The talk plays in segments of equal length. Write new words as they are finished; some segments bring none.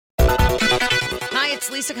It's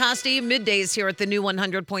Lisa Costi, middays here at the new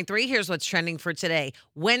 100.3. Here's what's trending for today,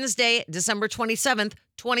 Wednesday, December 27th,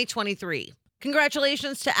 2023.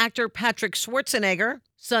 Congratulations to actor Patrick Schwarzenegger,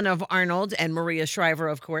 son of Arnold and Maria Shriver,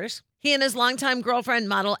 of course. He and his longtime girlfriend,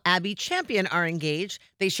 model Abby Champion, are engaged.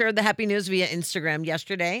 They shared the happy news via Instagram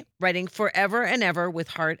yesterday, writing forever and ever with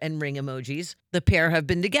heart and ring emojis. The pair have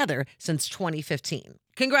been together since 2015.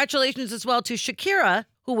 Congratulations as well to Shakira,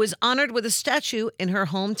 who was honored with a statue in her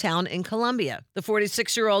hometown in Colombia. The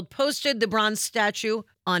 46-year-old posted the bronze statue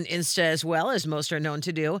on Insta as well, as most are known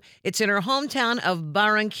to do. It's in her hometown of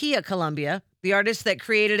Barranquilla, Colombia. The artist that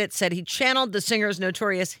created it said he channeled the singer's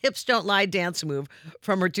notorious Hips Don't Lie dance move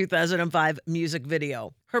from her 2005 music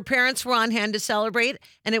video. Her parents were on hand to celebrate,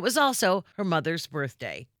 and it was also her mother's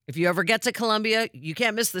birthday. If you ever get to Colombia, you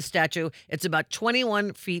can't miss the statue. It's about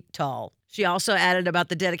 21 feet tall. She also added about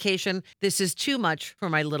the dedication, "This is too much for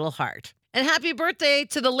my little heart." And happy birthday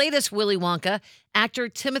to the latest Willie Wonka. Actor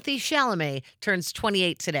Timothee Chalamet turns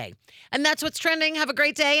 28 today. And that's what's trending. Have a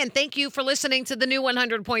great day, and thank you for listening to the new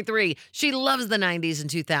 100.3. She loves the 90s and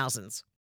 2000s.